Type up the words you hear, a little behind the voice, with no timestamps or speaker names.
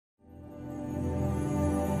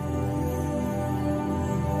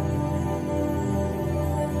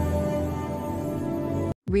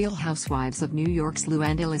Real Housewives of New York's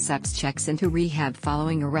Luann De Lesseps checks into rehab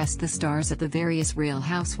following arrest. The stars of the various Real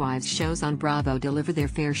Housewives shows on Bravo deliver their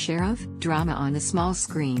fair share of drama on the small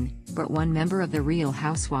screen, but one member of the Real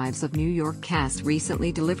Housewives of New York cast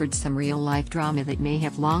recently delivered some real-life drama that may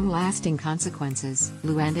have long-lasting consequences.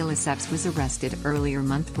 Luann De Lesseps was arrested earlier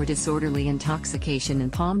month for disorderly intoxication in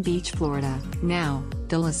Palm Beach, Florida. Now,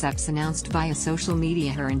 De Lesseps announced via social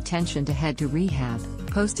media her intention to head to rehab,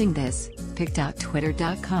 posting this,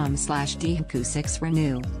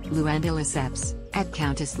 pic.twitter.com/DHQ6renew, Luann De Lesseps, at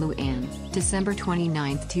Countess Luann. December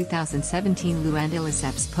 29, 2017. Luann De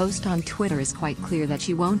Lesseps' post on Twitter is quite clear that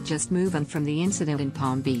she won't just move on from the incident in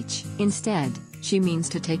Palm Beach. Instead, she means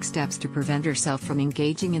to take steps to prevent herself from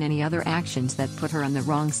engaging in any other actions that put her on the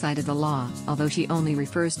wrong side of the law. Although she only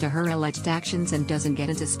refers to her alleged actions and doesn't get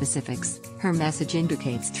into specifics, her message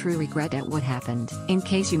indicates true regret at what happened. In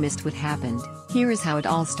case you missed what happened, here is how it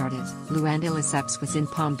all started. Luann De Lesseps was in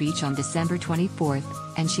Palm Beach on December 24,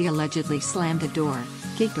 and she allegedly slammed a door,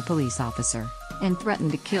 kicked a police officer, and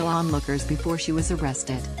threatened to kill onlookers before she was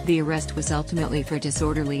arrested. The arrest was ultimately for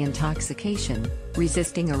disorderly intoxication,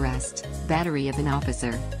 resisting arrest, battery of an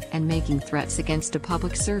officer, and making threats against a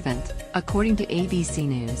public servant. According to ABC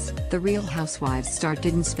News, the Real Housewives star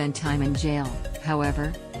didn't spend time in jail,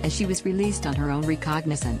 however, as she was released on her own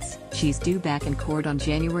recognizance. She's due back in court on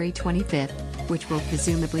January 25, which will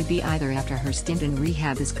presumably be either after her stint in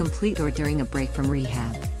rehab is complete or during a break from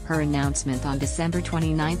rehab. Her announcement on December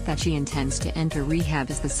 29 that she intends to enter rehab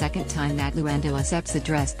is the second time that Luann De Lesseps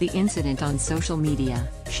addressed the incident on social media.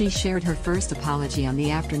 She shared her first apology on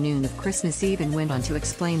the afternoon of Christmas Eve and went on to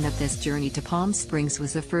explain that this journey to Palm Springs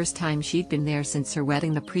was the first time she'd been there since her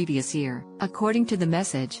wedding the previous year. According to the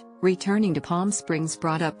message, returning to Palm Springs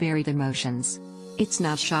brought up buried emotions. It's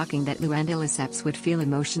not shocking that Luann De Lesseps would feel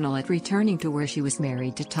emotional at returning to where she was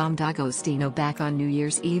married to Tom D'Agostino back on New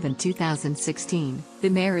Year's Eve in 2016. The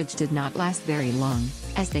marriage did not last very long,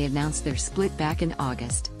 as they announced their split back in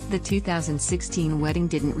August. The 2016 wedding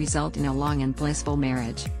didn't result in a long and blissful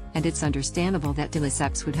marriage, and it's understandable that De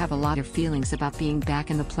Lesseps would have a lot of feelings about being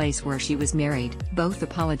back in the place where she was married. Both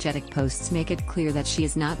apologetic posts make it clear that she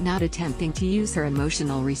is not attempting to use her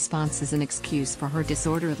emotional response as an excuse for her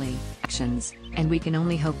disorderly actions, and we can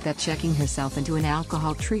only hope that checking herself into an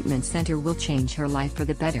alcohol treatment center will change her life for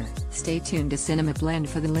the better. Stay tuned to Cinema Blend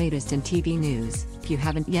for the latest in TV news. If you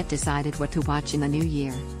haven't yet decided what to watch in the new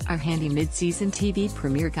year, our handy mid-season TV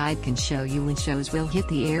premiere guide can show you when shows will hit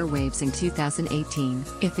the airwaves in 2018.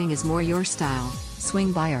 If is more your style,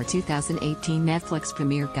 swing by our 2018 Netflix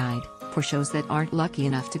premiere guide. For shows that aren't lucky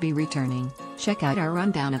enough to be returning, check out our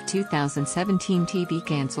rundown of 2017 TV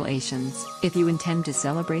cancellations. If you intend to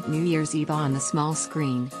celebrate New Year's Eve on the small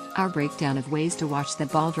screen, our breakdown of ways to watch the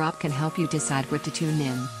ball drop can help you decide what to tune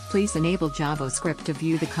in. Please enable JavaScript to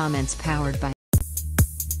view the comments powered by